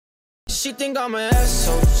she think I'm an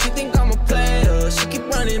asshole. She think I'm a player. She keep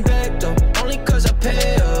running back though, only cause I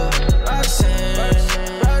pay her. Roxanne.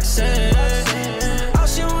 All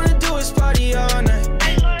she wanna do is party all night.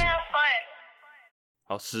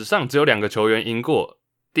 好，史上只有2个球员赢过。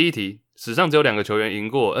第一题，史上只有2个球员赢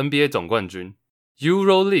过 NBA 总冠军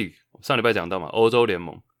 ，EuroLeague 上礼拜讲到嘛，欧洲联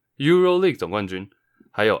盟 EuroLeague 总冠军，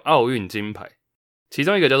还有奥运金牌。其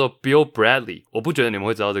中一个叫做 Bill Bradley， 我不觉得你们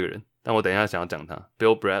会知道这个人，但我等一下想要讲他。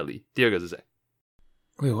Bill Bradley， 第二个是谁？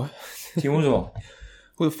喂，what？题目是什么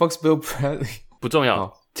Who the fuck's Bill Bradley？ 不重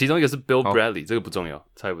要，其中一个是 Bill Bradley， 这个不重要，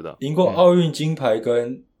猜不到。赢过奥运金牌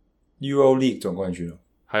跟 EuroLeague 总冠军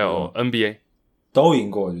还有 NBA 都赢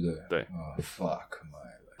过，对不对？对fuck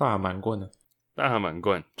my， 大满贯的，大满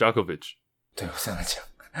贯 Djokovic， 对我上来讲，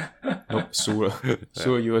输了，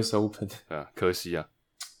输了 US Open。啊，可惜啊。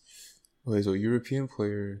我会说 European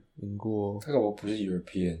player 赢过，这个我不是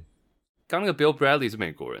European， 刚那个 Bill Bradley 是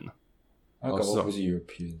美国人啊。那个我不是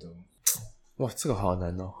European 的。哇，这个好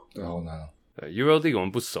难哦。对，好难哦。对 EuroLeague 我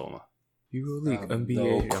们不熟嘛。EuroLeague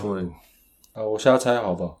NBA， 然后我现在猜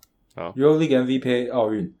好不好？好 ，EuroLeague MVP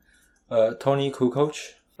奥运，Tony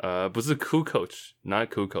Kukoc， 不是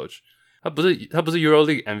Kukoc，not Kukoc， 他不是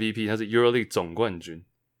EuroLeague MVP， 他是 EuroLeague 总冠军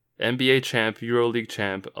 ，NBA Champ、EuroLeague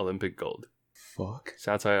Champ、Olympic Gold。Fuck，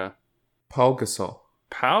 瞎猜啊。Pau Gasol，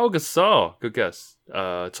 good guess。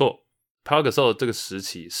错 ，Pau Gasol 这个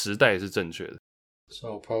时代是正确的。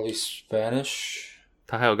So probably Spanish。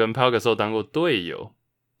他还有跟 Pau Gasol 当过队友，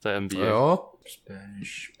在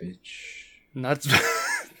NBA。Spanish bitch。Not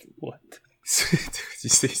what？ Did you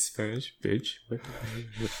say Spanish bitch？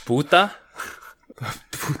 Puta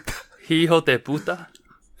Hijo de puta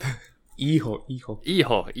Hijo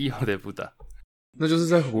de puta。那就是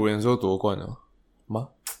在湖人的时候夺冠了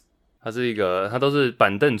吗？他都是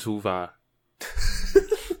板凳出发。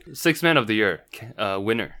Six Man of the Year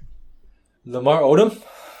winner Lamar Odom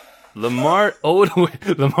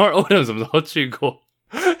什么时候去过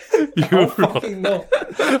Euro？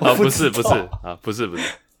 啊，不是啊，不是。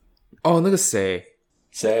哦，那个谁？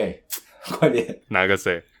快点，哪个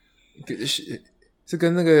谁？是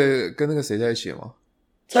跟那个谁在一起吗？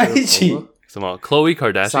在一起？什么 ？Khloe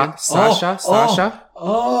Kardashian？ Sasha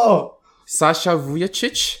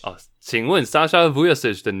Vujacic？ 哦，请问 Sasha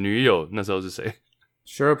Vujacic 的女友那时候是谁？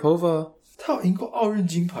 Sharapova？ 他有赢过奥运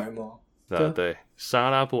金牌吗？对，莎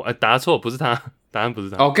拉波。答错，不是他，答案不是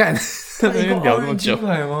他。哦，干，他赢过奥运金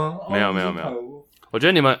牌吗？没有。我觉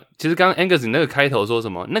得你们其实刚刚 Angus 你那个开头说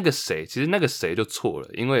什么那个谁，其实那个谁就错了，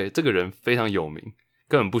因为这个人非常有名，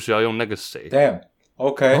根本不需要用那个谁。Damn，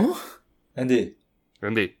 OK，Andy，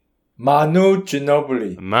 Manu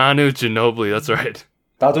Ginobili，That's right，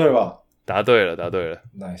 答对了吧？答对了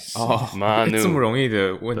 ，Nice， Manu， 这么容易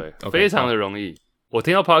的问题，对，非常的容易。我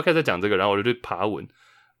听到 podcast 在讲这个，然后我就去爬文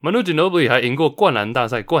 ，Manu Ginobili 还赢过灌篮大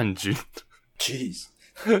赛冠军 ，Jeez，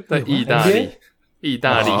 在意大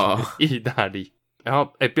利。然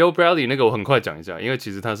后Bill Bradley 那个我很快讲一下，因为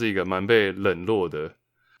其实他是一个蛮被冷落的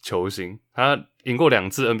球星，他赢过2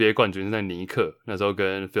次 NBA 冠军，是在尼克那时候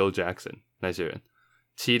跟 Phil Jackson 那些人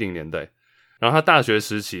70年代。然后他大学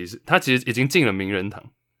时期他其实已经进了名人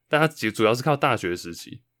堂，但他其实主要是靠大学时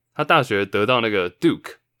期，他大学得到那个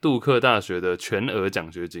杜克大学的全额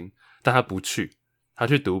奖学金，但他不去，他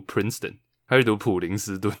去读 Princeton， 他去读普林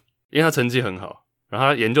斯顿，因为他成绩很好。然后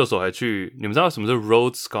他研究所还去，你们知道什么是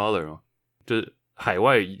Rhodes Scholar 吗？就是海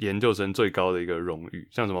外研究生最高的一个荣誉，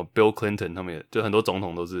像什么 Bill Clinton 他们也就很多总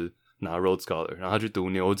统都是拿 Rhodes Scholar， 然后他去读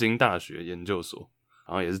牛津大学研究所，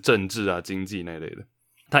然后也是政治啊经济那类的。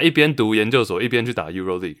他一边读研究所一边去打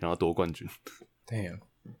EuroLeague， 然后夺冠军。Damn，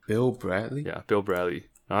 Bill Bradley？ Yeah， Bill Bradley。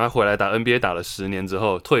然后他回来打 NBA 打了10年之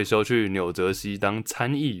后退休去纽泽西当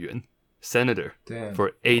参议员 Senator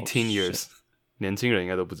for 18 years。年轻人应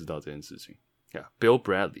该都不知道这件事情。Yeah， Bill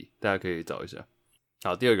Bradley， 大家可以找一下。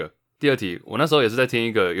好，第二题，我那时候也是在听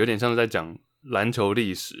一个有点像是在讲篮球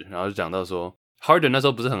历史，然后就讲到说 Harden 那时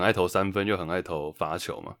候不是很爱投3分又很爱投罚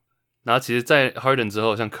球嘛，然后其实在 Harden 之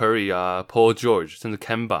后像 Curry 啊 Paul George 甚至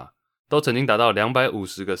Kemba 都曾经达到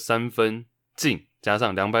250个3分进加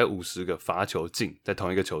上250个罚球进在同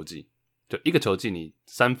一个球季，就一个球季你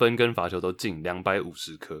3分跟罚球都进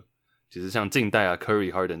250颗，其实像近代啊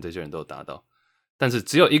Curry Harden 这些人都有达到，但是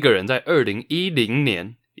只有一个人在2010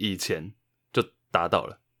年以前就达到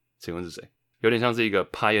了，请问是谁？有点像是一个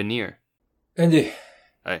pioneer。 Andy，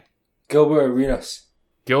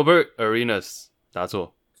 Gilbert Arenas， 答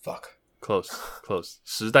错。 Fuck， Close，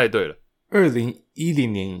 时代对了。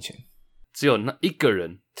2010年以前只有那一个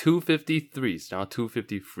人250 threes 然后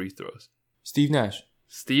250 free throws。 Steve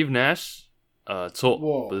Nash？ 错，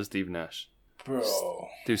不是 Steve Nash。Bro，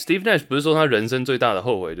 对 ，Steve Nash 不是说他人生最大的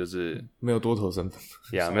后悔就是没有多投3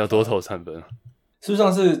分，没有多投3分。是不是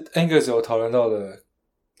上次 Angus 有讨论到的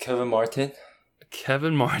Kevin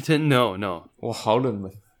Martin？Kevin Martin no， 哇，好冷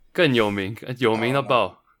门，更有名到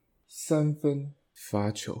爆。3分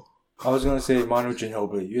罚球。I was gonna say Manu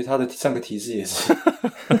Ginobili， 因为他的上个提示也是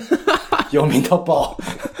有名到爆。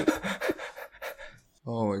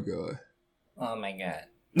Oh my god! Oh my god!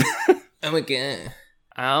 Oh my god!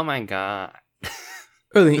 Oh my god!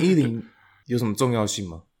 2010有什么重要性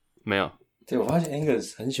吗？没有。对，我发现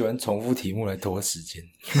Angus 很喜欢重复题目来拖时间。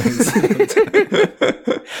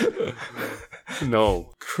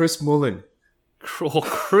No. Chris Mullin.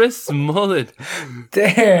 Chris Mullin.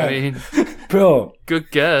 Damn. I mean, bro, good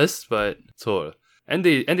guess, but 错了。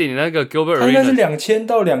Andy， 你那个 Gilbert Arenas， 他应该是2000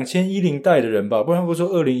到2010代的人吧？不然他不说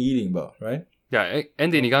2010吧 ？Right? Yeah,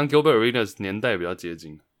 Andy， 你刚刚 Gilbert Arenas 年代比较接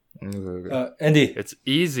近。Andy, it's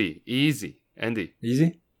easy. Andy,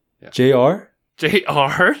 easy. Yeah.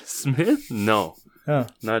 J.R. Smith? No,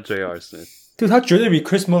 not J.R. Smith. 对，他绝对比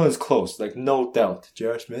Chris Mullin close, like no doubt.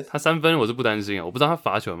 J.R. Smith. 他3分我是不担心啊，我不知道他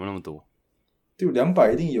罚球有没有那么多。对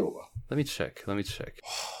，200一定有吧 ？Let me check.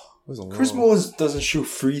 为什么 Chris Mullin doesn't shoot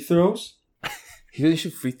free throws? He doesn't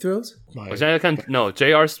shoot free throws? 我现在看 No,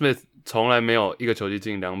 J.R. Smith 从来没有一个球季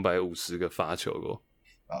进250个罚球过。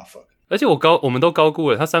fuck. 而且我们都高估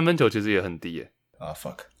了，他3分球其实也很低耶。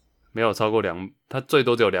fuck. 没有超过他最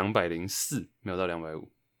多只有204，没有到250。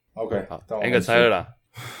OK， 好，Angus 猜了啦。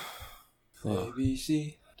A B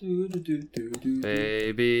C， 嘟嘟嘟嘟嘟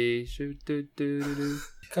 ，Baby， 嘟嘟嘟嘟。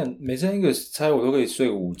看每次 Angus 猜我都可以睡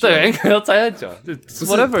个午觉。对 ，Angus 要猜太久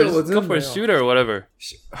，whatever，go for a shooter whatever。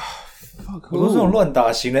我都是这种乱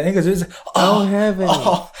打型的 ，Angus 就是Oh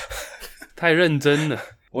heaven，太认真了。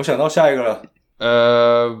我想到下一个了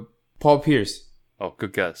，Paul Pierce。Oh,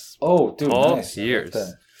 good guess. Oh, dude, Paul nice.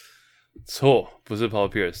 Pierce. 错，不是 Paul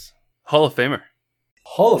Pierce. Hall of Famer.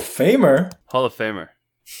 Hall of Famer. Hall of Famer.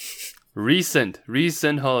 Recent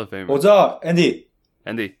Hall of Famer. 我知道 Andy.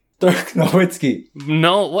 Dirk Nowitzki.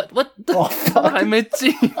 No, what? 他还没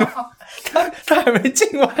进。他还没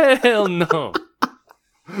进吗 ？Hell no.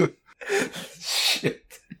 Shit.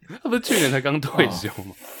 他不是去年才刚退休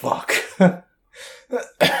吗？Fuck.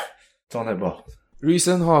 状态不好。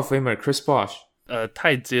Recent Hall of Famer Chris Bosh。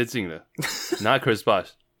太接近了。Not Chris Bosh.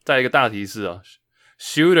 再一个大提示啊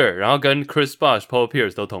 ，Shooter， 然后跟 Chris Bosh、Paul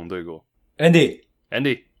Pierce 都同队过。Andy，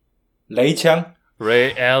 雷枪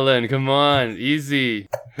Ray Allen，Come on，easy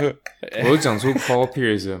我有讲出 Paul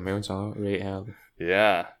Pierce， 没有讲到 Ray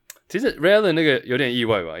Allen。Yeah， 其实 Ray Allen 那个有点意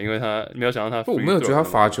外吧，因为他没有想到他，我没有觉得他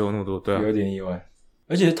罚球那么多，对啊，有点意外，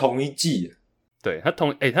而且是同一季。对他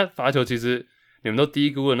他罚球其实你们都低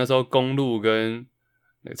估了，那时候公路跟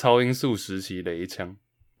超音速时期雷枪。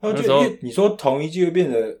那时候你说同一季会变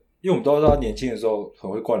得，因为我们都知道他年轻的时候很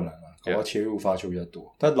会灌篮啊，搞到切入发球比较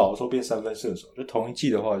多，但老的时候变3分射手，就同一季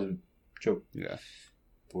的话就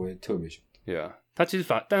不会特别凶。Yeah， 他其实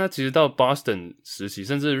但他其实到 Boston 时期，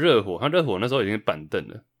甚至热火那时候已经板凳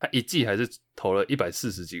了，他一季还是投了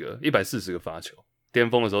140个罚球，巅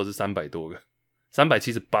峰的时候是300多个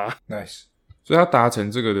，378。Nice， 所以他达成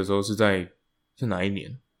这个的时候是哪一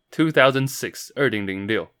年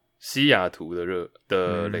 ？2006，西雅图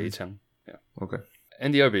的雷枪。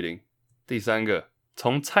OK，Andy 2-0，第三个，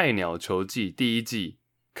从菜鸟球季第一季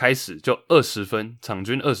开始就20分，场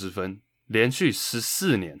均20分，连续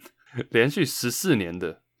14年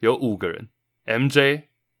的有5个人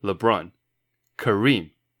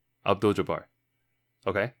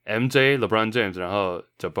 ：MJ、LeBron、Kareem、Abdul-Jabbar。OK，MJ、LeBron James， 然后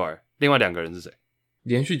Jabbar， 另外2个人是谁？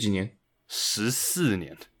连续几年？14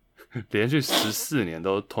年，连续14年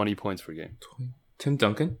都20 points per game。Tim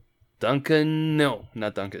Duncan no,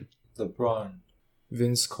 not Duncan. LeBron,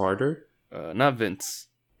 Vince Carter. Not Vince.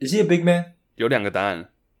 Is he a big man? 有2个答案。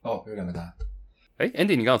有2个答案。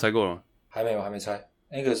Andy， 你刚好猜过了吗？还没猜。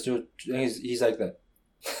Angus he's like that.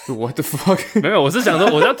 What the fuck？ 没有，我是想说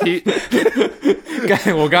我要提。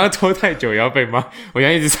我刚刚拖太久也要被骂，我现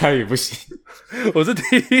在一直猜也不行。我是提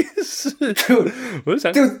示，我是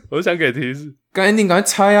想给提示。刚 Andy 赶快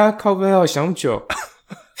猜啊，靠背要想久。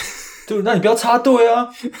对，那你不要插队啊！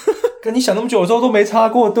跟你想那么久的时候都没插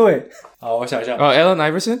过队。好，我想一下。Allen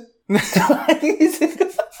Iverson？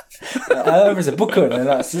 Allen Iverson 不可能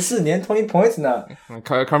啦，14年20 points 呢。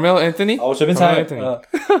Carmelo Anthony？ 好，我随便猜。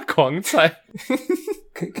狂猜。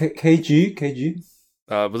KG？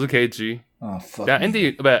 不是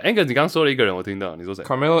KG。fuck。Andy 不 Angus， 你刚刚说了一个人，我听到你说谁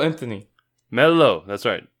 ？Carmelo Anthony。Melo, that's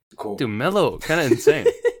right. Cool. Dude, Melo kind of insane.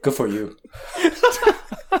 Good for you.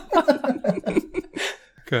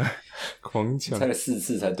 狂抢，猜了4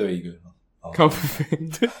次才对一个。靠背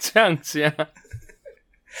这样加。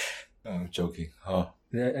joking 好，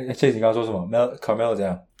这你刚刚说什么 Carmelo 怎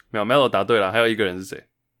样？没有 Melo 答对了，还有一个人是谁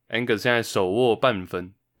 ？Angus 现在手握半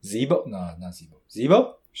分。Zebo 那 Zebo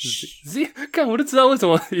Z 看我都知道为什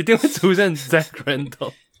么一定会出现 Zach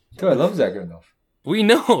Randolph。对 I love Zach Randolph。We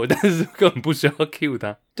know， 但是根本不需要 cue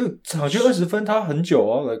他。对，场均20分，他很久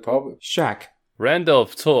啊 ，like probably Shaq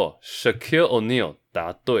Randolph 错 ，Shaquille O'Neal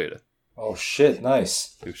答对了。Oh shit,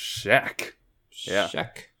 nice. Shaq, yeah,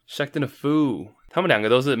 Shaq the fool。他们两个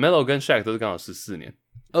都是 Melo 跟 Shaq 都是刚好14年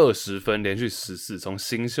，20分连续14，从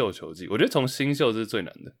新秀球季，我觉得从新秀是最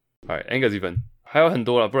难的。Alright, Angus 1分，还有很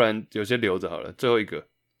多啦，不然有些留着好了。最后一个，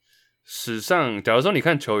史上，假如说你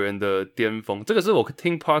看球员的巅峰，这个是我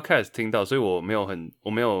听 podcast 听到，所以我没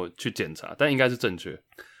有去检查，但应该是正确。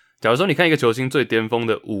假如说你看一个球星最巅峰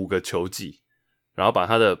的5个球季，然后把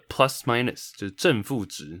他的 plus minus 就是正负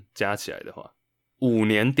值加起来的话，5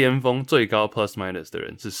年巅峰最高 plus minus 的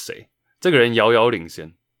人是谁？这个人遥遥领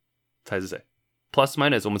先，猜是谁 ？plus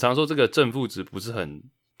minus 我们常说这个正负值不是很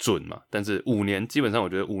准嘛，但是5年基本上我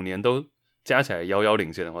觉得5年都加起来遥遥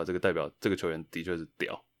领先的话，这个代表这个球员的确是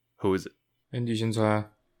屌。Who is it? Andy 先猜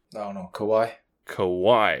啊。I don't know.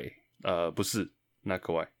 Kawhi. 不是 ，not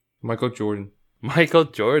Kawhi. Michael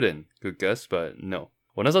Jordan. Good guess, but no.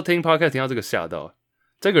 我那时候听 podcast 听到这个嚇到，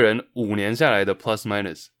这个人5年下来的 plus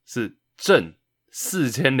minus 是正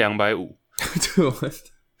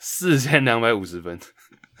4250，4250分。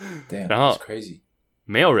Damn, 然后 that's crazy.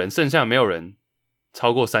 剩下没有人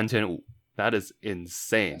超过3500。That is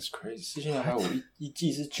insane. That's crazy. 4250一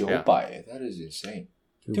季是900 That is insane.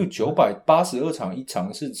 就982场，一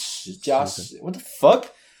场是10+10。What the fuck?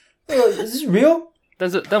 Is this real?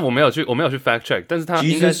 但我没有去 fact check， 但是他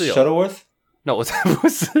应该是有 Shuttleworth。那我猜不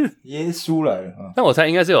是，耶稣来了啊！但我猜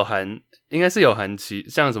应该是有含其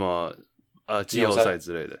像什么季后赛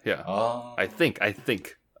之类的 ，Yeah， I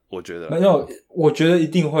think， 我觉得没有，我觉得一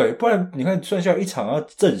定会，不然你看算下一场要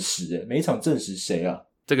正10，每一场正10谁啊？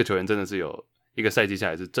这个球员真的是有一个赛季下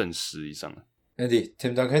来是正10以上的。Andy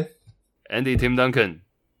Tim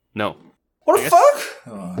Duncan，No， What the fuck？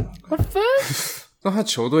 What the fuck？ 那他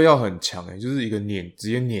球队要很强就是一个直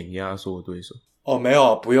接碾压所有对手。哦，没有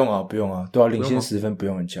啊，不用啊，对啊，领先10分不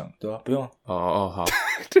用很强，对啊，不用。哦，好，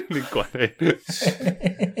你管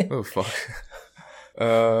Oh fuck，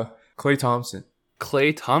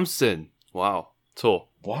 Klay Thompson， 哇，错，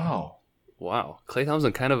哇，Klay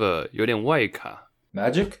Thompson kind of 有点外卡。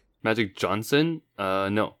Magic Johnson，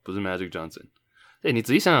 no， 不是 Magic Johnson。你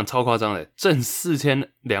仔细想想，超夸張的，正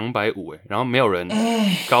4250，然後沒有人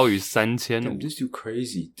高於3500。This too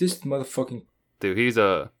crazy. This motherfucking dude, he's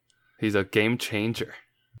a game changer.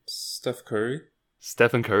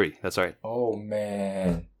 Stephen Curry, that's right. Oh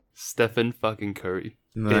man, Stephen fucking Curry,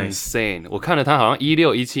 nice. Insane. 我看了他好像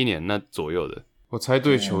16、17年那左右的。我猜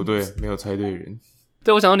对球队，没有猜对人。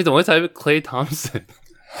对，我想到你怎么会猜 Klay Thompson？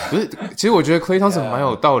 不是，其实我觉得 Klay Thompson 蛮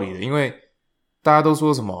有道理的，因为大家都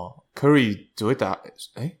说什么 Curry 只会打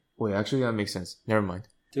，wait, actually that makes sense. Never mind.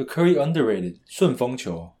 就 Curry underrated 顺风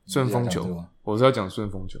球，我是要讲顺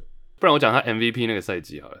风球。不然我讲他 MVP 那个赛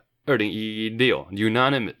季好了，2016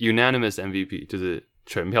 unanimous MVP 就是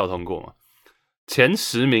全票通过嘛。前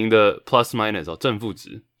10名的 plus minus 正负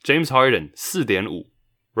值 ，James Harden 4.5，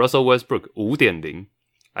 Russell Westbrook 5.0，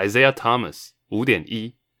 Isaiah Thomas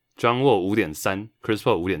 5.1， John Wall 5.3， Chris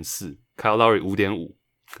Paul 5.4， Kyle Lowry 5.5，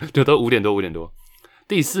 就都5点多。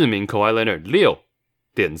第4名 Kawhi Leonard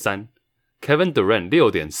 6.3， Kevin Durant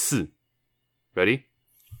 6.4 Ready?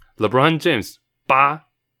 LeBron James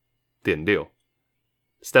 8.6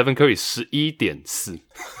 Stephen Curry 11.4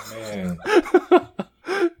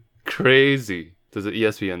 Crazy 这是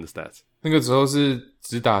ESPN 的 stats 那个时候是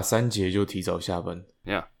只打3节就提早下班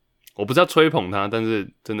Yeah 我不是要吹捧他但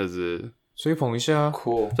是真的是吹捧一下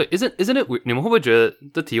Cool 所以 isn't it weird 你们会不会觉得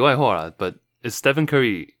这题外话啦 But is Stephen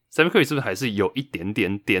Curry 是不是还是有一点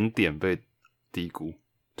点被低估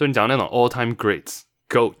就你讲那种 all time greats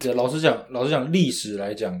GOAT 老实讲历史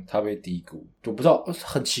来讲他被低估我不知道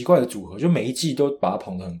很奇怪的组合就每一季都把他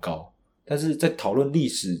捧得很高但是在讨论历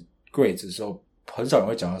史 greats 的时候很少人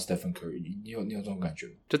会讲到 Stephen Curry 你有这种感觉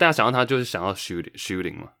吗就大家想到他就是想要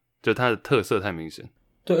shooting 嘛就他的特色太明显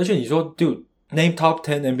对而且你说 dude name top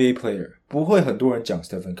 10 NBA player 不会很多人讲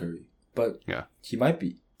Stephen Curry but yeah. he might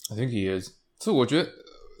be I think he is 这我觉得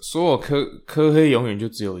所有科黑永远就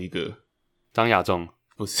只有一个张亚中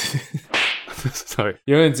不是Sorry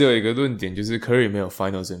永远只有一个论点就是 Curry 没有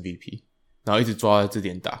Finals MVP 然后一直抓这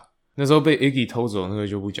点打那时候被 Iggy 偷走那个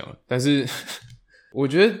就不讲了但是我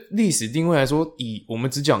觉得历史定位来说以我们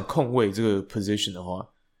只讲控卫这个 position 的话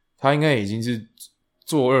他应该已经是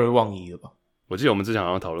坐2望1了吧我记得我们之前好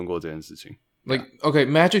像讨论过这件事情 Like okay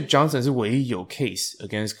Magic Johnson 是唯一有 case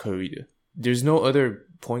against Curry 的 There's no other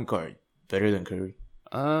point guard better than Curry.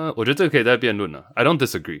 我觉得这个可以再辩论了。I don't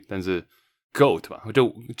disagree， 但是 GOAT 吧，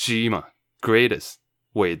就 G 嘛 ，Greatest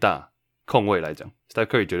伟大控卫来讲 ，Steph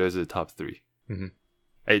Curry 绝对是 Top 3。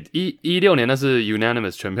16年那是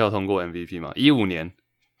unanimous 全票通过 MVP 嘛，15年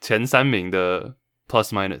前3名的 plus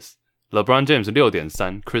minus LeBron James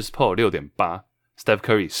 6.3 Chris Paul 6.8 Steph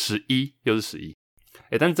Curry 11又是11。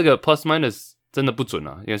但是这个 plus minus 真的不准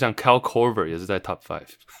啊，因为像 Kyle Korver 也是在 top 5。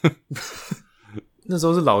那时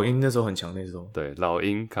候是老鹰，那时候很强，那时候。对，老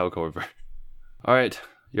鹰 Kyle Korver。Alright，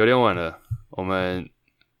 有点晚了，我们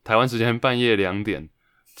台湾时间半夜2点，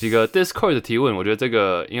几个 Discord 的提问，我觉得这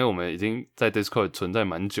个因为我们已经在 Discord 存在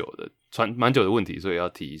蛮久的问题，所以要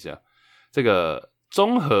提一下。这个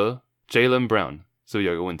综合 Jaylen Brown 是不是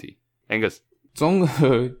有一个问题 ？Angus， 综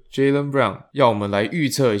合 Jaylen Brown 要我们来预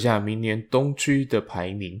测一下明年东区的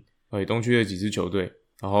排名。东区的几支球队，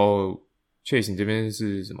然后 Chase 你这边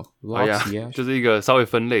是什么？就是一个稍微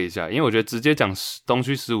分类一下，因为我觉得直接讲东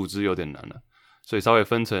区15支有点难了，所以稍微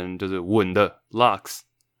分成就是稳的 Locks，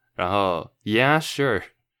 然后 Yeah Sure，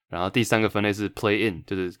 然后第3个分类是 Play In，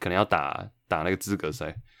 就是可能要打那个资格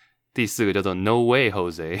赛，第4个叫做 No Way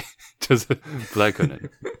Jose， 就是不太可能，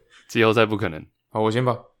季后赛不可能。好，我先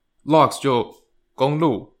吧。Locks 就公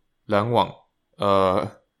路、篮网，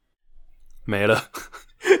没了。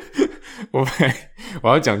我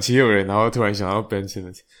要讲76人，然后突然想到 Ben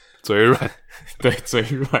Simmons， 嘴软，对，嘴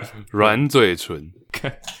软，软嘴唇，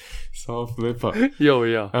看 ，so flipper 又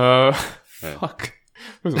要fuck，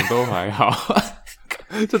 为什么都还好？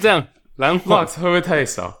就这样，篮网会不会太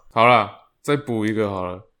少？好啦，再补一个好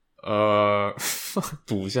了，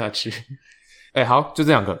补下去。好，就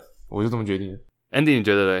这2个，我就这么决定了。Andy， 你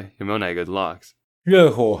觉得嘞？有没有哪一个 Locks？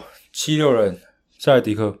 热火76人，塞尔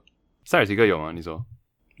提克。塞尔提克有吗？你说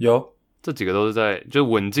有。这几个都是在就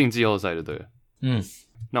稳进季后赛的，对了。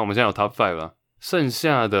那我们现在有 Top 5了，剩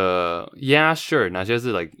下的 Yeah Sure 哪些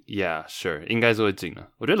是 like Yeah Sure 应该是会进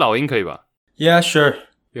了。我觉得老鹰可以吧 Yeah Sure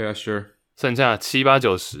Yeah Sure。剩下7、8、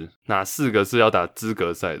9、10哪4个是要打资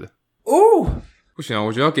格赛的？不行啊，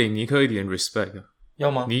我觉得要给尼克一点 respect。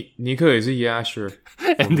要吗？尼克也是 Yeah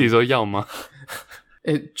Sure。Andy 说要吗？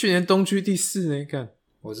去年东区第4呢，看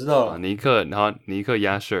我知道了。尼克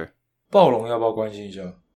Yeah Sure。暴龙要不要关心一下？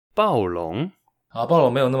暴龙暴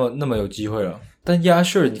龙没有那么有机会了，但Yeah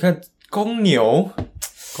Sure，你看公牛、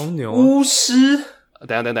巫师，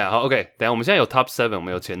等一下，好 OK， 等一下我们现在有 Top 7， 我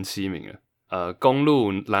们有前7名了，公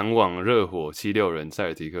鹿、篮网、热火、76人、塞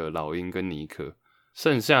尔提克、老鹰跟尼克，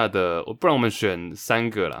剩下的不然我们选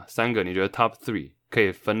3个啦，3个你觉得 Top 3可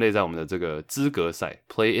以分类在我们的这个资格赛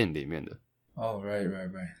Play In 里面的right，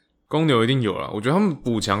 公牛一定有啦，我觉得他们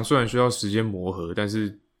补强虽然需要时间磨合，但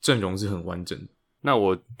是阵容是很完整的。那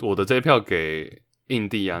我的这一票给印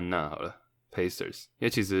第安纳好了 Pacers， 因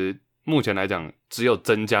为其实目前来讲只有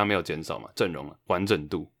增加没有减少嘛，阵容完整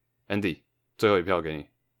度。Andy 最后一票给你。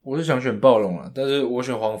我是想选暴龙啦，但是我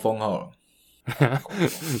选黄蜂好了。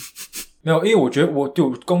没有，因为我觉得我对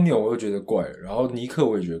公牛我又觉得怪了，然后尼克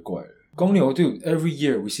我也觉得怪了。公牛对 every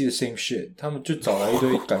year we see the same shit， 他们就找来一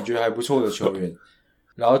堆感觉还不错的球员，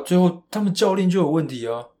然后最后他们教练就有问题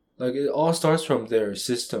啊。Like it all starts from their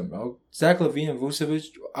system， 然后 Zach LaVine and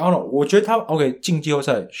Vucevic， I don't know， 我觉得他们 OK 进季后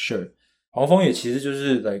赛 sure， 黄蜂也其实就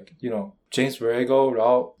是 like you know James Borrego， 然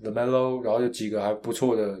后 LaMelo， 然后有几个还不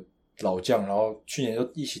错的老将，然后去年就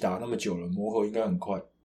一起打那么久了，磨合应该很快。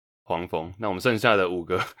黄蜂，那我们剩下的5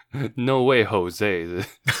个 No Way Jose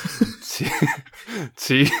是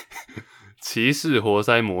骑士、活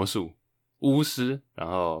塞、魔术、巫师，然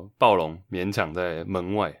后暴龙勉强在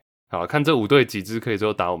门外。好，看这5队几支可以最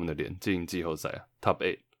后打我们的脸进季后赛啊 Top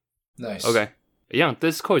 8 Nice OK 一样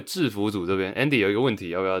Discord 制服组这边 Andy 有一个问题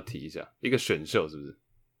要不要提一下，一个选秀是不是？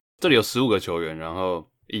这里有15个球员，然后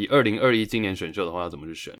以2021今年选秀的话要怎么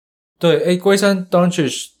去选？对，龟山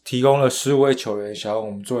Doncic 提供了15位球员，想要我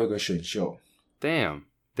们做一个选秀。Damn，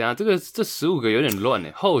 等一下这15个有点乱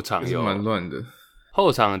耶，后场有蛮乱的。后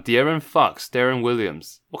场 De'Aaron Fox、Darren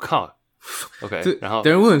Williams， 我靠 ，OK， 然后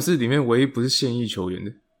Darren Williams 是里面唯一不是现役球员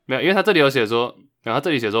的。没有，因为他这里有写说，然后这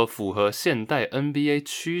里写说符合现代 NBA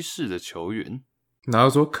趋势的球员，然后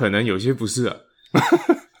说可能有些不是啊。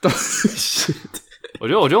我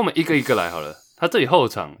觉得我们一个一个来好了。他这里后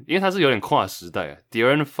场，因为他是有点跨时代啊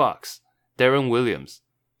 ，De'Aaron Fox、Darren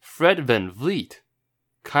Williams、Fred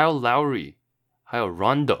VanVleet、Kyle Lowry， 还有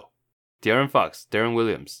Rondo。De'Aaron Fox、Darren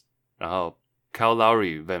Williams， 然后 Kyle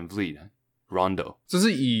Lowry、VanVleet、Rondo。这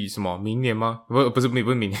是以什么明年吗？不是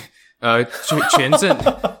明年。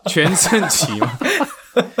全盛期吗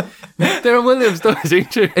？Darren Williams 都已经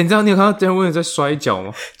去。你知道你有看到 Darren Williams 在摔跤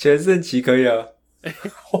吗？全盛期可以啊。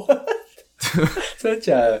真的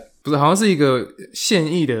假的？不是，好像是一个现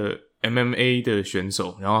役的 MMA 的选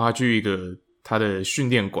手，然后他去一个他的训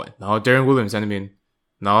练馆，然后 Darren Williams 在那边，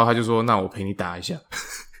然后他就说：“那我陪你打一下。”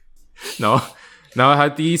然后他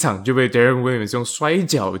第一场就被 Darren Williams 用摔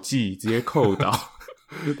跤技直接扣倒。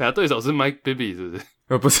等下对手是 Mike Bibby 是不是？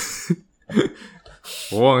不是，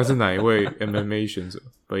我忘了是哪一位 MMA 选手。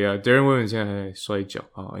But yeah, Darren Williams 现在还在摔跤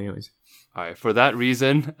啊。Anyways, alright, for that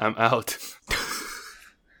reason, I'm out.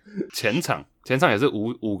 前场也是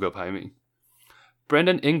五个排名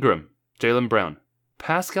 ：Brandon Ingram, Jaylen Brown,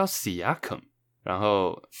 Pascal Siakam, 然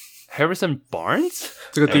后 Harrison Barnes。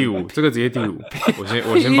这个第五，这个直接第五。我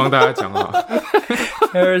先帮大家讲好。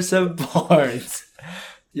Harrison Barnes,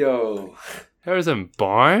 yo, Harrison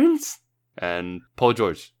Barnes and Paul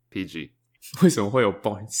George, PG。为什么会有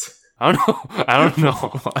Barnes？ I don't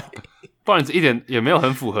know. Barnes 一点也没有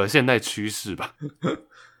很符合现代趋势吧。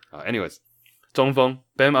Anyways， 中锋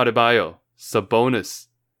Bam Adebayo, Sabonis,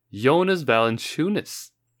 Jonas Valanciunas,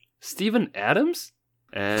 Steven Adams,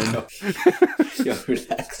 and yo,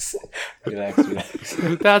 relax.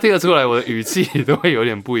 大家听得出来我的语气都会有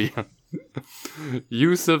点不一样。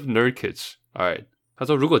Yusuf Nurkic, alright， 他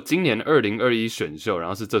说如果今年2021选秀，然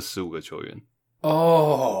后是这15个球员。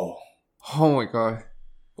Oh my god！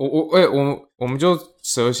 我们就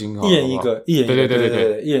蛇形好了，一人一个，对，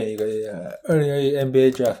一人一个。2021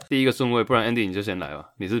 NBA Draft 第一个顺位，不然 Andy 你就先来吧。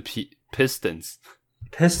你是 Pistons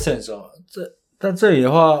哦，但这里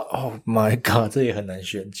的话 ，Oh my god， 这也很难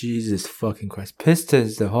选。Jesus fucking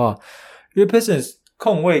Christ！Pistons 的话，因为 Pistons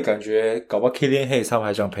控卫感觉搞不好 Killian Hayes 他们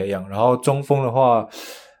还想培养，然后中锋的话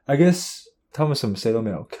 ，I guess 他们什么谁都没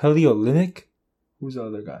有。Kelly Olynyk，who's the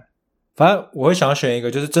other guy？ 反正我会想要选一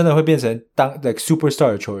个，就是真的会变成当 like superstar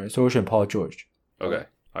的球员，所以我选 Paul George。Okay,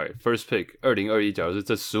 first pick 2021，假如是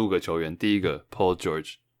这15个球员，第一个 Paul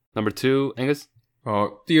George，Number 2 Angus。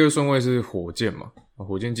第二顺位是火箭嘛，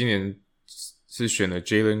火箭今年是选了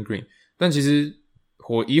Jalen Green， 但其实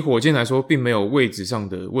以火箭来说，并没有位置上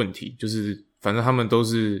的问题，就是反正他们都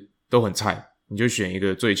很菜，你就选一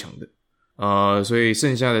个最强的。所以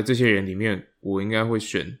剩下的这些人里面，我应该会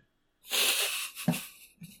选。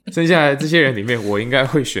剩下的这些人里面，我应该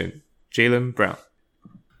会选 Jaylen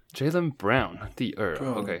Brown。Jaylen Brown 第二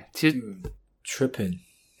 ，OK， 其实 tripping，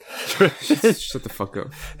 shut the fuck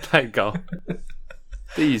up， 太高。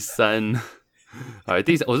第三，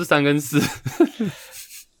第三我是3跟4，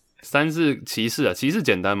 3是骑士啊，骑士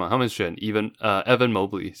简单嘛，他们选 Evan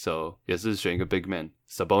Mobley，so 也是选一个 big man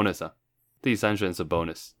Sabonis 啊，第3选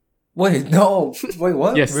Sabonis。Wait what?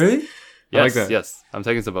 Yes. Really? Yes, I'm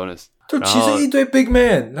taking Sabonis。就骑士一堆 big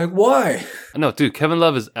man， like why? No, dude, Kevin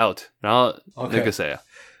Love is out。然后那个谁啊？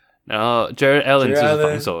然后 Jared Allen 就是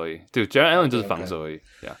防守而已。对 ，Jared Allen 就是防守而已。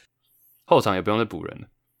Yeah， 后场也不用再补人了。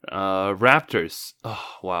Raptors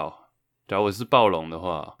哇！假如我是暴龙的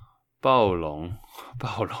话，暴龙，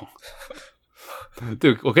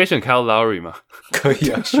对，我可以选 Kyle Lowry 吗？可以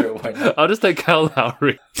啊，Sure, why not? I'll just take Kyle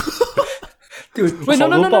Lowry。Dude, wait, no.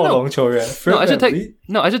 暴龙球员 I should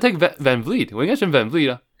take Van Vliet。我应该选 Van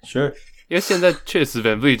Vliet 啊。Sure， 因为现在确实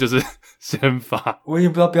Van Vliet 就是先发。我已经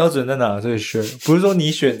不知道标准在哪，所以 Sure， 不是说你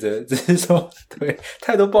选择，只是说对，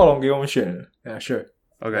太多暴龙给我们选了。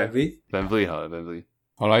Sure，OK，Van Vliet 好了 ，Van Vliet。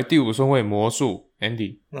好，来第5顺位魔术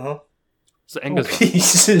Andy。是 Angus 吧？屁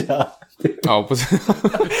事啊！不是，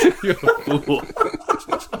又不我。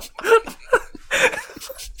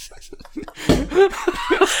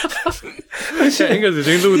Angus 已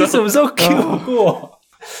经录到，你什么时候 Q 过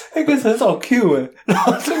？Angus 很少 Q 然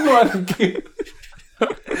后突然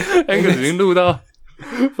Q。Angus 已经录到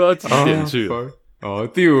不知道几点去了。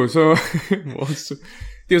第5顺位魔术，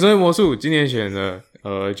第5顺位魔术今年选了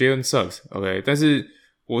Jalen Suggs，OK， 但是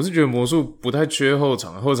我是觉得魔术不太缺后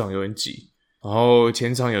场，后场有点挤，然后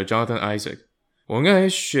前场有 Jonathan Isaac， 我应该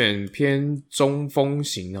选偏中锋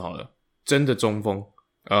型好了，真的中锋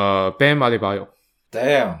，Bam Adebayo。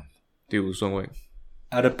Damn。第5顺位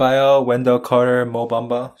Adebayo, Wendell Carter, Mo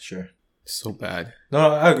Bamba, sure. So bad.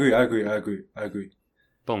 No, I agree.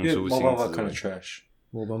 蹦出新 Mo Bamba kind of trash.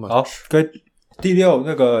 Mo Bamba 好，跟第6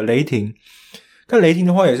那个雷霆，看雷霆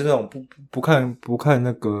的话也是那种不看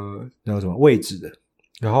那个什么位置的。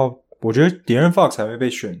然后我觉得 De'Aaron Fox 还没被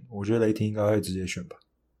选，我觉得雷霆应该会直接选吧，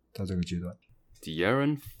到这个阶段。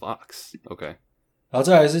De'Aaron Fox, OK. 然后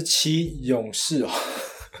再来是7勇士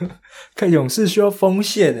看勇士需要锋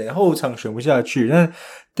线后场选不下去，但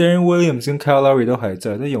Darren Williams 跟 Kyle Lowry 都还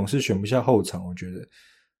在，但勇士选不下后场，我觉得，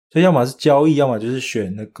所以要么是交易，要么就是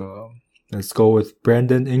选那个 Let's go with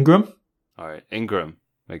Brandon Ingram. Alright, Ingram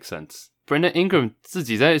makes sense. Brandon Ingram 自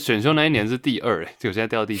己在选秀那一年是第2，结果现在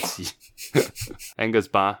掉到第7。Angus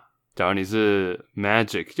 8，假如你是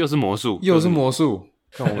Magic， 又是魔术，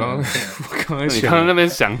看我刚刚你刚刚那边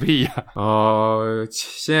想屁呀？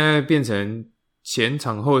现在变成前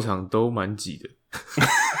场后场都蛮挤的。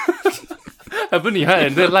还不是你害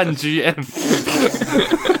人这烂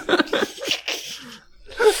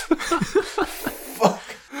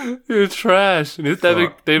GM。You trash！ 你是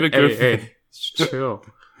David Griffin。chill。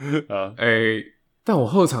但我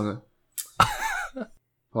后场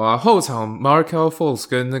好啊，后场 Markelle Fultz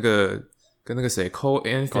跟那个谁 Cole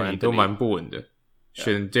Anthony 都蛮不稳的，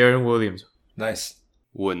选 Darren Williams。Nice，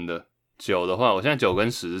 稳的。9的话，我现在9跟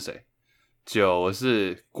10是谁？9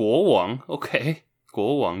是国王 ，OK，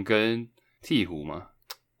 国王跟鹈鹕嘛，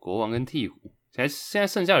国王跟鹈鹕。现在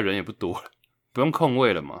剩下的人也不多了，不用控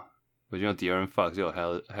卫了嘛。我已经有 De'Aaron Fox， 就有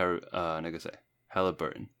那个谁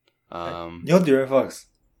Halliburton。你有 De'Aaron Fox，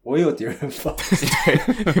 我也有 De'Aaron Fox。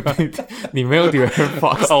你没有 De'Aaron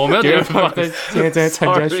Fox， 我没有 De'Aaron Fox， 现在在参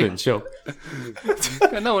加选秀。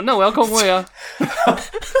那我要控卫啊。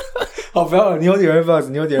好，不要了，你有 De'Aaron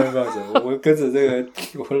Fox， 我跟着这个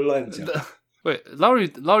我乱讲。喂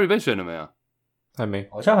 ，Lowry 被选了没有？还没，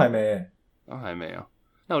好像还没。还没啊。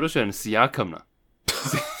那我就选 Siakam 了。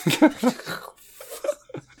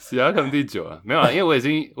Siakam 第9了，没有啦，因为我已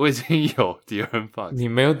经有 De'Aaron Fox。你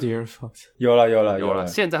没有 De'Aaron Fox？ 有了。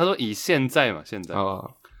现在他说以现在嘛，现在。然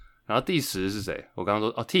后第10是谁？我刚刚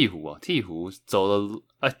说鹈鹕走了，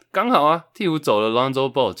刚好啊，鹈鹕走了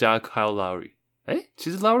Lonzo Ball 加 Kyle Lowry。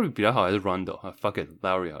其实 Lowry 比较好还是 Rondo？ fuck it，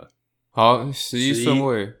 Lowry 好了。好，11顺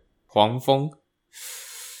位黄蜂，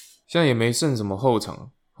现在也没剩什么后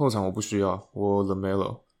场我不需要，我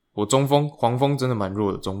LaMelo。我中锋黄蜂真的蛮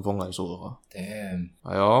弱的，中锋来说的话 ，Damn，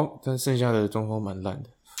 哎呦，但剩下的中锋蛮烂的，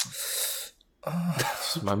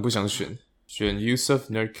蛮不想选 Yusuf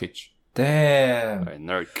Nurkic。Damn，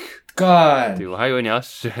 God， 对，我还以为你要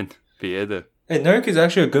选别的。Nurkic is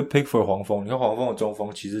actually a good pick for 黄蜂。你看黄蜂的中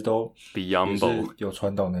锋其实都 Biyombo 有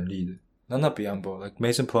传导能力的。那 Biyombo like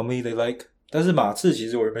Mason Plumlee they like， 但是马刺其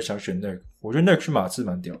实我原本想选 Nurk， 我觉得 Nurk 去马刺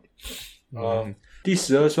蛮屌的。第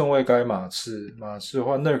12顺位该马刺的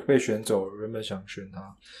话 Nurk 被选走了，原本想选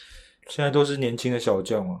他。现在都是年轻的小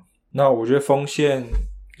将嘛。那我觉得锋线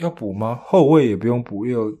要补吗？后卫也不用补，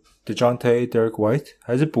又有 DeJounte Derek White，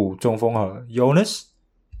 还是补中锋好了。Jonas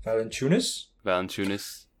Valanciunas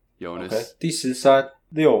Jonas。第13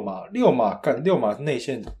六马干6马内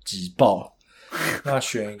线挤爆。那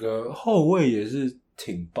选一个后卫也是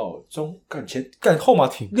挺爆的，后马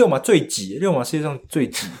6马最挤，6马世界上最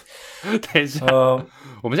挤。等一下，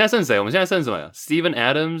我们现在剩谁？我们现在剩什么呀 ？Steven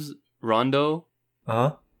Adams、Rondo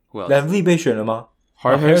啊 ？LaVine 被选了吗？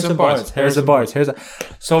 Harrison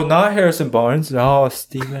Barnes。So not Harrison Barnes， 然后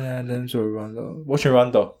Steven Adams 或 Rondo， 我选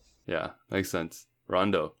Rondo。Yeah, makes sense.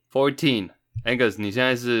 Rondo 14。Angus， 你现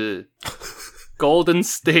在是 Golden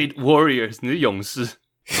State Warriors， 你是勇士。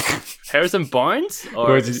Harrison Barnes？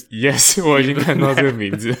 我已经看到这个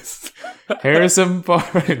名字。Harrison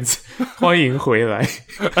Barnes， 欢迎回来。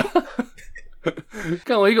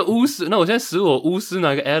干我一个巫师，那我现在使我巫师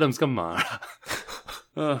拿一个 Adams 干嘛啦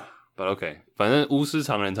？But OK， 反正巫师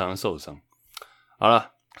常常受伤。好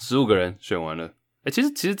了，15个人选完了。其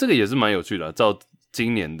实这个也是蛮有趣的，照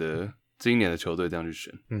今年的球队这样去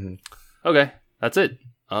选。OK，that's it。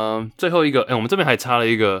最后一个，我们这边还插了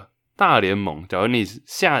一个大联盟。假如你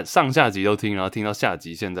上下集都听，然后听到下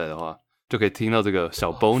集现在的话，就可以听到这个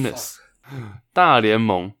小 bonus。大联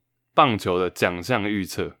盟棒球的奖项预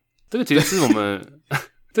测，这个其实是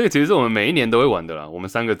我们每一年都会玩的啦。我们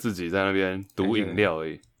3个自己在那边赌饮料而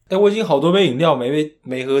已。我已经好多杯饮料没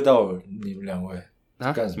喝到了，你们2位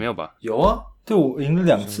啊？没有吧？有啊，对，我赢了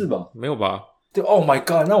2次吧？没有吧？对 ，Oh my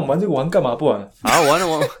God， 那我们玩这个玩干嘛不玩？啊，玩了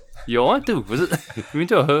有啊，对，不是明明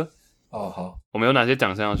就有喝。好，我们有哪些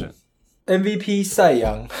奖项要选 ？MVP 赛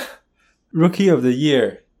扬 ，Rookie of the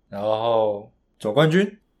Year， 然后总冠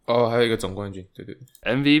军。还有一个总冠军，对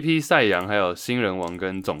MVP 赛扬，还有新人王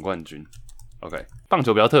跟总冠军。OK， 棒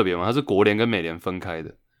球比较特别嘛，它是国联跟美联分开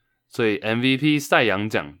的，所以 MVP 赛扬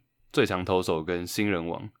奖最强投手跟新人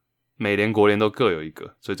王，美联国联都各有一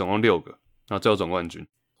个，所以总共6个，然后最后总冠军。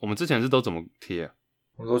我们之前是都怎么贴啊？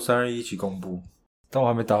我都3、2、1一起公布，但我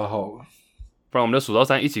还没打好，不然我们就数到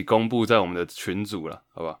3一起公布在我们的群组了，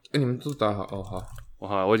好不好？你们都打好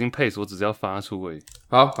好，我已经配我只是要发出而已。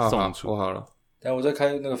好，送出我好了。等一下我再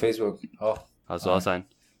开那个 Facebook。好，数到3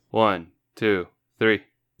 ，1、2、3。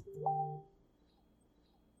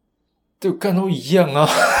对，干都一样啊。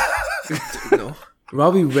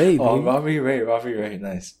Robbie Ray， Robbie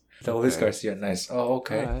Ray，nice。Luis Garcia，nice。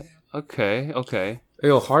OK。哎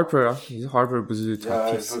呦 ，Harper 啊，你是 Harper 不是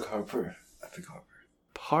 ？I pick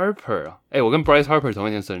Harper 啊，我跟 Bryce Harper 同一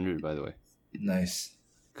天生日 ，by the way。Nice。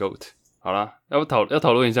Goat。好啦，要讨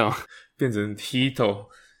论一下吗？变成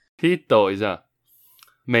Hito 一下。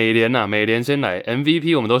美联先来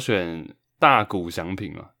MVP， 我们都选大谷翔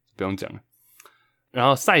平嘛，不用讲了。然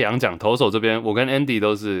后赛扬奖投手这边，我跟 Andy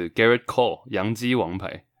都是 Garrett Cole 洋基王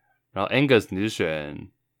牌，然后 Angus 你是选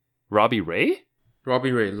Robbie Ray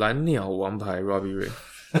蓝鸟王牌 Robbie Ray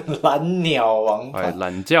蓝鸟王牌，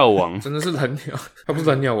懒觉王真的是蓝鸟，他不是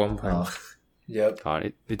蓝鸟王牌吗？Yep. 好，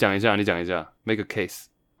你讲一下 ，make a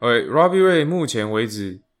case。Robbie Ray 目前为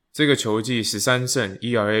止这个球季13胜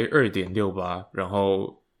 ，ERA 2.68， 然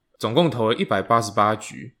后总共投了188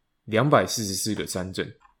局，244个三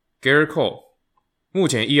振。Garrett Cole 目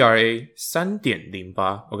前 ERA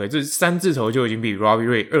 3.08， 这3字头就已经比 Robbie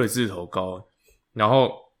Ray 2字头高了，然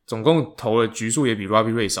后总共投的局数也比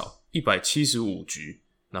Robbie Ray 少，175局，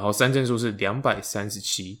然后三振数是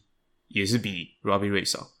237，也是比 Robbie Ray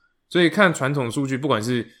少。所以看传统数据，不管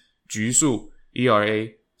是局数、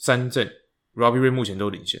ERA、三振 ，Robbie Ray 目前都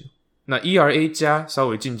领先。那 ERA 加稍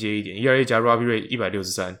微进阶一点 ，ERA 加 Robbie Ray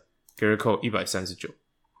 163，Garrett Cole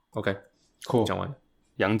 139。OK， cool， 讲完了。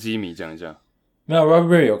洋基迷讲一下。没有 Robbie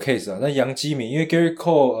Ray 有 case 啊，但洋基迷因为 Garrett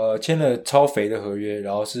Cole 签了超肥的合约，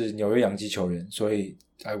然后是纽约洋基球员，所以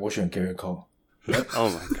我选 Garrett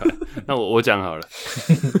Cole。Oh my god！ 那我讲好了。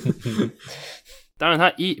当然他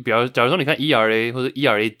假如说你看 ERA 或者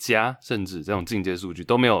ERA 加，甚至这种进阶数据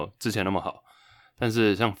都没有之前那么好，但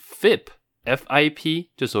是像 FIP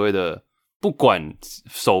就所谓的不管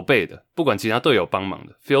守备的，不管其他队友帮忙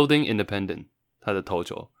的 Fielding Independent， 他的投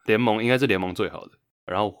球应该是联盟最好的。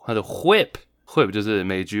然后他的 WHIP 就是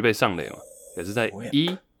每局被上垒嘛，也是在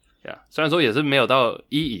1，虽然说也是没有到1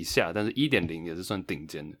以下，但是 1.0 也是算顶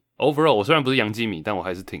尖的。Overall 我虽然不是洋基迷，但我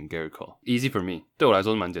还是挺 Garrett Cole， Easy for me， 对我来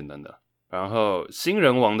说是蛮简单的。然后新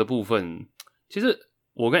人王的部分，其实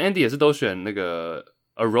我跟 Andy 也是都选那个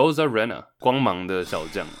Arozarena 光芒的小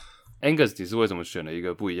将。Angus 你是为什么选了一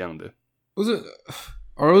个不一样的？不是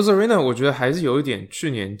Arozarena 我觉得还是有一点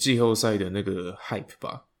去年季后赛的那个 hype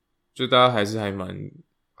吧，就大家还蛮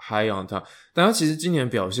high on 他，但他其实今年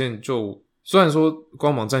表现就虽然说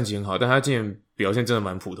光芒战绩很好，但他今年表现真的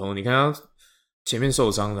蛮普通的。你看他前面受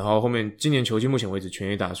伤，然后后面今年球季目前为止全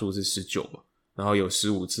垒打数是19嘛，然后有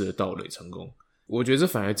15次的盗垒成功。我觉得这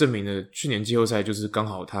反而证明了去年季后赛就是刚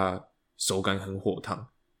好他手感很火烫，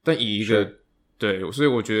但以一个对，所以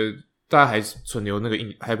我觉得大家还存留那个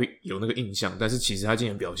还有那个印象，但是其实他今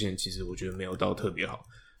年表现其实我觉得没有到特别好。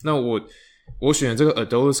那我选的这个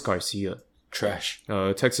Adolis Garcia Trash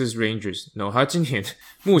Texas Rangers， 然后他今年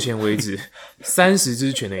目前为止30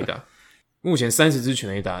支全垒打，目前30支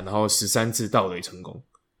全垒打，然后13次盗垒成功。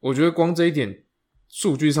我觉得光这一点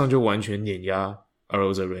数据上就完全碾压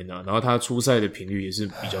Arozarena， 然后他出赛的频率也是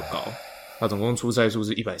比较高，他总共出赛数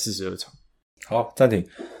是142场。好，暂停。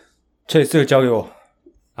Chase 这个交给我。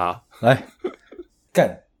好，来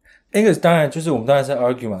干。Angus 当然就是我们当然是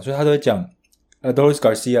argue 嘛，所以他都会讲Adolis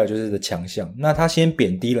Garcia 就是的强项。那他先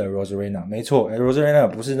贬低了 Arozarena， 没错 ，Arozarena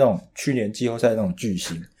不是那种去年季后赛那种巨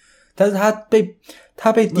星，但是他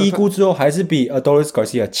被低估之后，还是比 Adolis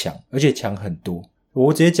Garcia 强，而且强很多。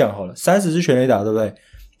我直接讲好了，30支全垒打，对不对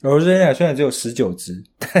 ？Arozarena 虽然只有19支，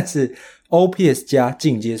但是 OPS 加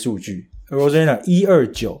进阶数据 ，Arozarena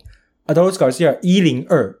 129，Adolis Garcia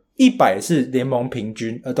 102，100是联盟平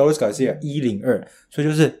均 ，Adolis Garcia 102，所以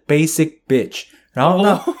就是 basic bitch。然后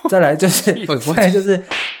那再来就是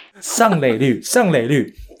上垒率。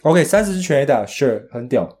OK， 30支全垒打 ，sure 很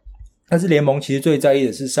屌，但是联盟其实最在意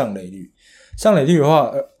的是上垒率。上垒率的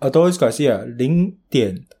话 ，Adolis Garcia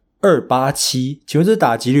 0.287， 请问这是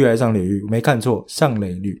打击率还是上垒率？我没看错，上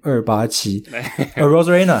垒率287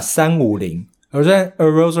 ，Arozarena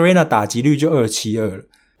 350，Arozarena 打击率就272了，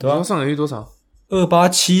对吧？上垒率多少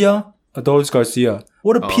？287啊 ，Adolis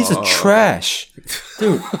Garcia。What a piece of trash,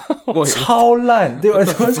 dude! 超烂，对吧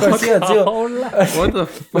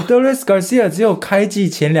 ？Adolis Garcia 只有开季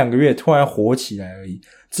前2个月突然火起来而已，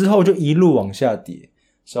之后就一路往下跌。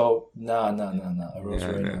So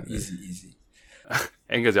Arozarena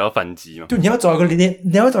easy。Angus 只要反击嘛？对，你要找个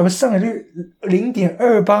上垒率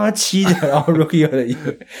0.287的，然后 Rookie 的一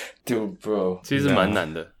个 ，Dude bro， 其实蛮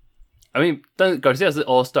难的。I mean， 但是 Garcia 是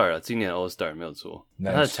All Star 啊，今年 All Star 没有错。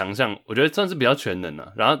他的强项我觉得算是比较全能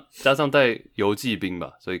啊，然后加上带游骑兵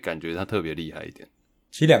吧，所以感觉他特别厉害一点。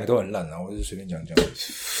其实2个都很烂啊，我是随便讲。对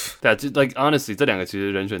啊，就 like honestly， 这2个其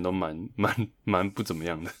实人选都蛮不怎么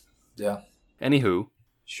样的。对啊。Anywho，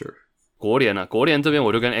 sure。国联这边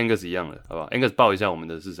我就跟 Angus 一样了，好不好 ？Angus 报一下我们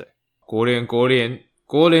的是谁？国联，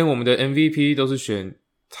我们的 MVP 都是选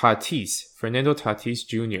Fernando Tatis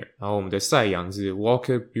Jr.， 然后我们的赛扬是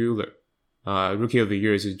Walker Buehler。Rookie of the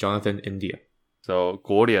Year 是 Jonathan India。So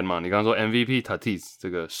国联嘛，你刚刚说 MVP Tatis 这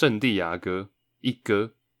个圣地亚哥一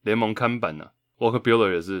哥联盟看板啊 Walker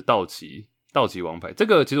Buehler 也是道奇王牌。这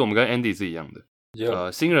个其实我们跟 Andy 是一样的。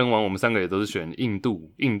新人王我们3个也都是选印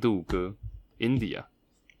度哥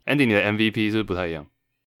India。Andy 你的 MVP 是不是不太一样？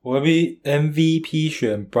我 MVP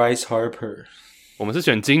选 Bryce Harper。我们是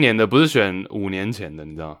选今年的，不是选5年前的，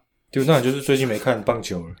你知道吗？就那你就是最近没看棒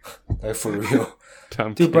球了。Like for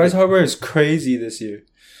real。Dude, Bryce Harper is crazy this year。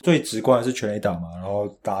最直观的是全垒打嘛，然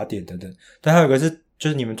后打点等等。但还有一个是，就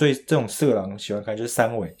是你们这种色狼喜欢看，就是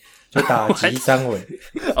三围，就打击三围。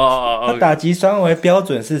他打击三围标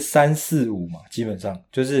准是3-4-5嘛，基本上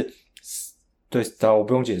就是对，我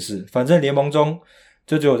不用解释，反正联盟中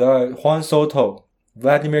就只有大概 Juan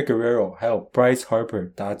Soto、Vladimir Guerrero 还有 Bryce Harper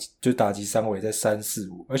打击三围在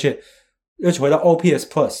3-4-5，而且回到 OPS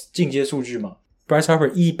Plus 进阶数据嘛 ，Bryce Harper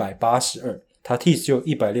 182，Tatis 就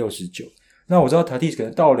169。那我知道 Tatis 可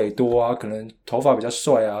能盗垒多啊，可能头发比较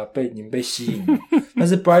帅啊，你们被吸引了。但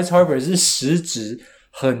是 Bryce Harper 是实质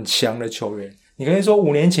很强的球员，你可以说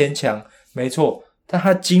5年前强，没错，但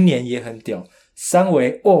他今年也很屌。三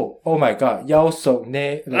围Oh my god， 腰手呢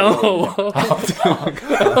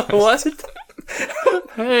？What？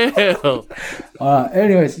 Hell！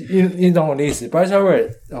 anyways， 你懂我的意思。Bryce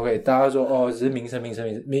Harper OK， 大家说只是名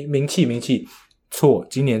气，错，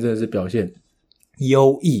今年真的是表现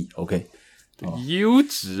优异 OK。优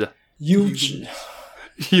质，You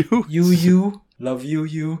love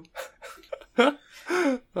you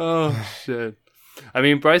Oh shit! I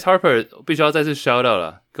mean Bryce Harper 必须要再次 shout out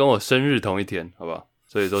啦，跟我生日同一天，好不好？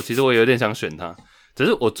所以说其实我有点想选他，只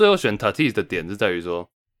是我最后选 Tatis 的点是在于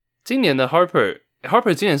说，今年的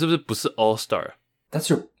Harper 今年是不是 All Star？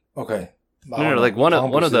 That's your OK. Like one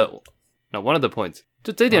of the points，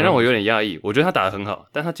 就这一点让我有点讶异。我觉得他打得很好，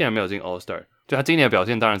但他竟然没有进 All Star。就他今年的表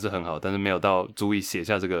现当然是很好，但是没有到足以写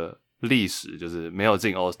下这个历史，就是没有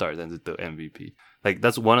进 All Star， 但是得 MVP。Like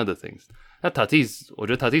that's one of the things。那 Tatis， 我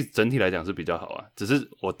觉得 Tatis 整体来讲是比较好啊，只是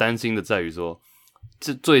我担心的在于说，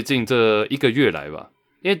最近这1个月来吧，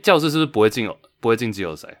因为教士是不是不会进季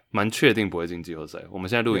后赛，蛮确定不会进季后赛。我们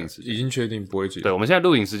现在录影时间已经确定不会进，对，我们现在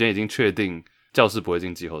录影时间已经确定教士不会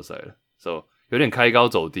进季后赛了 ，so 有点开高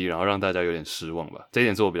走低，然后让大家有点失望吧，这一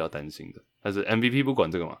点是我比较担心的。但是 MVP 不管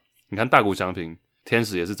这个嘛，你看大谷翔平、天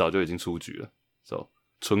使也是早就已经出局了 ，so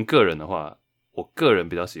纯个人的话，我个人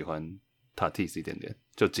比较喜欢 Tatis 一点点，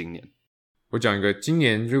就今年。我讲一个，今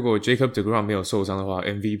年如果 Jacob deGrom 没有受伤的话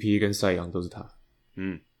 ，MVP 跟赛扬都是他。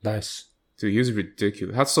Nice， 这个 is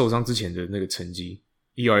ridiculous。他受伤之前的那个成绩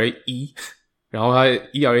ERA 1，然后他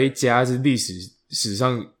ERA 加是历史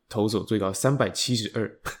上投手最高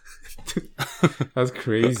372，他是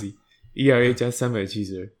crazy ERA 加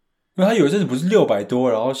372。因为他有一阵子不是600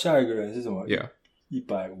多，然后下一个人是什么 ？Yeah，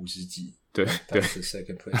 150几。对，是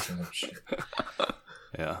second place 真的不是。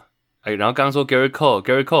Yeah。然后刚刚说 Garrett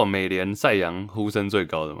Cole 美联赛扬呼声最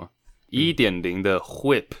高的嘛 1.0 的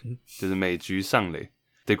whip 就是每局上垒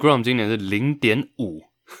DeGrom 今年是 0.5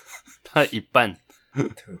 他一半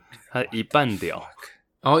屌。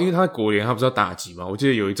然后因为他国联他不是要打击嘛，我记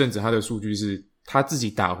得有一阵子他的数据是他自己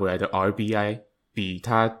打回来的 RBI 比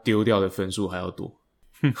他丢掉的分数还要多。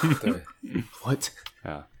对，What？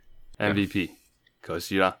 啊 MVP 可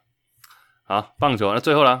惜啦。好，棒球那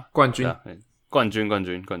最后啦，冠军。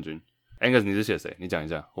Angus 你是写谁？你讲一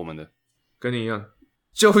下我们的。跟你一样，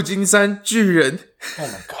旧金山巨人。Oh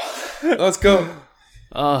my god！ Let's go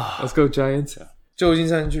Let's go Giants！ 旧金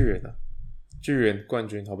山巨人啊，巨人冠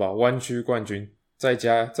军好不好？湾区冠军，再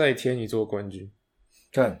添一座冠军。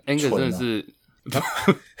看 Angus 真的是，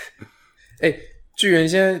巨人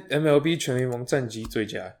现在 MLB 全联盟战绩最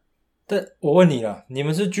佳。但我问你啦，你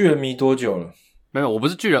们是巨人迷多久了？没有，我不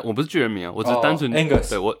是巨人迷啊，我只是单纯Angus。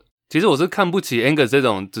对其实我是看不起 Angus 这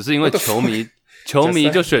种，只是因为球迷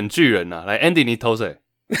就选巨人啊。来 ，Andy 你投谁？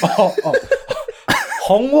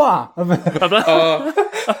红袜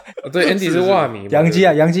对 ，Andy 是袜迷，洋基迷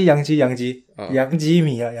啊，洋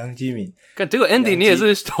基迷。结果 Andy 你也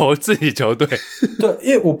是投自己球队。对，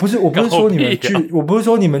因为我不是说你们我不是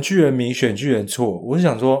说你们巨人迷选巨人错，我是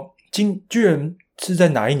想说巨人是在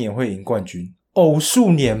哪一年会赢冠军？偶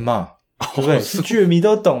数年嘛。对不对？是巨人迷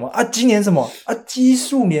都懂嘛？啊，今年什么啊？奇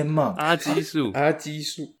数年嘛？阿基数，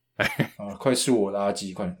快是我的阿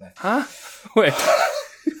基，快点来啊！喂，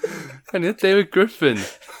看你是 David Griffin，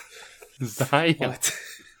 啥呀？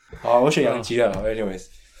好，我选洋基了。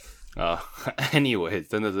anyways，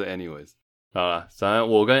 真的是 anyways。好了，反正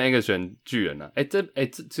我跟 Angus 选巨人啊。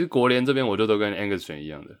其实国联这边我就都跟 Angus 选一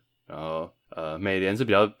样的，然后。美联是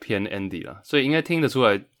比较偏 Andy 啦，所以应该听得出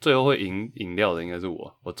来，最后会赢饮料的应该是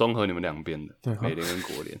我综合你们两边的美联跟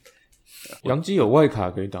国联。洋基有外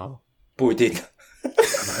卡可以打吗？不一定，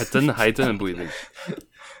还真的不一定，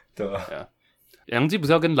对吧？洋基不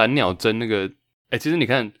是要跟蓝鸟争那个？其实你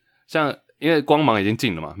看，像因为光芒已经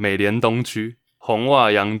进了嘛，美联东区，红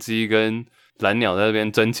袜、洋基跟蓝鸟在那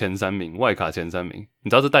边争前3名，外卡前3名，你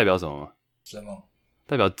知道这代表什么吗？什么？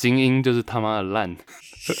代表精英就是他妈的烂。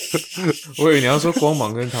我以为你要说光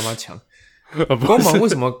芒跟他妈强。光芒为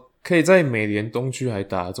什么可以在美联东区还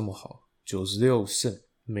打得这么好？96胜，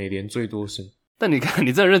美联最多胜。但你看，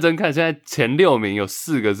你真的认真看，现在前6名有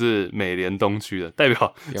4个是美联东区的，代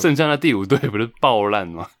表剩下的第5队不是爆烂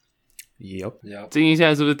吗？精英现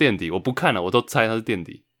在是不是垫底？我不看了，我都猜他是垫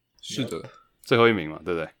底。是的，最后1名嘛，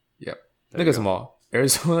对不对？那个什么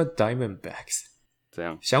Arizona Diamondbacks， 怎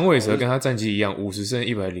样？响尾蛇跟他战绩一样，50胜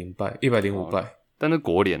105败，但是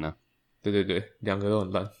国联呢？对对对，两个都很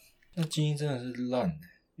烂。那精英真的是烂的，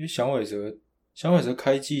因为响尾蛇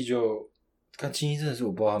开季就看精英真的是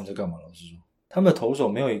我不知道他们在干嘛。老实说，他们的投手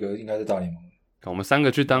没有一个应该是大联盟的。我们3个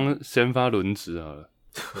去当先发轮值好了。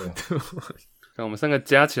看我们3个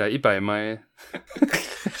加起来100麦，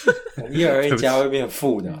我们1.2加会变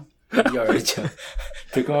负的，1.2加，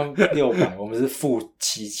就刚刚600，我们是负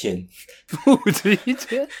7000，负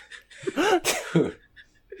7000。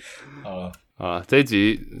好了，这一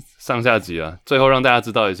集上下集啊，最后让大家知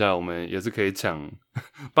道一下，我们也是可以抢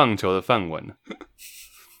棒球的饭碗的。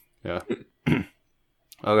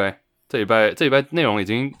OK， 这礼拜内容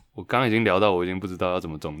我刚刚已经聊到，我已经不知道要怎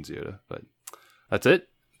么总结了。这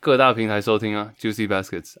各大平台收听啊 ，Juicy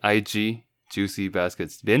Baskets、IG Juicy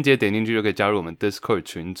Baskets， 连结点进去就可以加入我们 Discord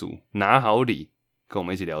群组，拿好礼，跟我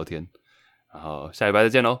们一起聊天。然后下礼拜再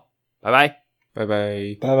见喽，拜拜，拜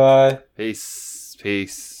拜，拜拜 ，peace。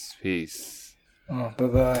拜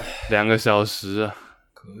拜。2个小时啊，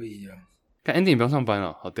可以啊。看 Andy 你不用上班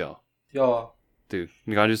了，好屌。要啊。对，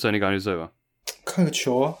你赶快去睡吧。看个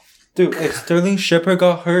球啊。对，Sterling Shepard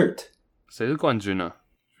got hurt。谁是冠军啊？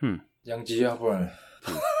洋基啊，不然。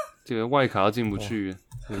这个外卡进不去，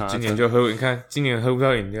今年就喝，你看今年喝不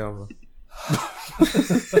到饮料吗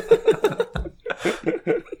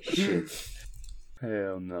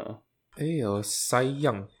？Hell no！ 有塞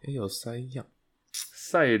样，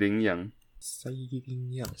赛羚羊，塞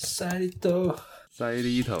里头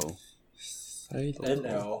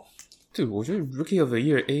NL。对，我觉得 Rookie of the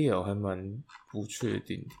Year AL 还蛮不确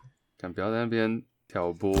定的。敢不要在那边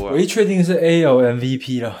挑拨啊！唯一确定是 AL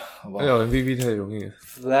MVP 了，好不好 ？AL MVP 太容易了。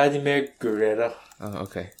Vladimir Guerrero。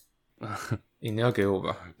OK。饮料给我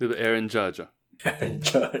吧。对不对 ？Aaron Judge。Aaron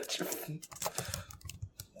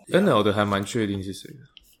Judge。NL 的还蛮确定是谁的。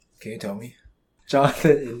Can you tell me?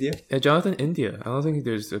 Jonathan India? Yeah, Jonathan India. I don't think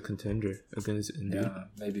there's a contender against India. Yeah,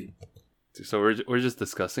 maybe. So we're just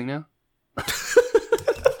discussing now?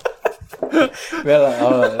 没有了，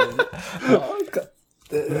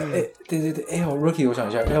对，我 Rookie 我想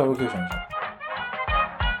一下，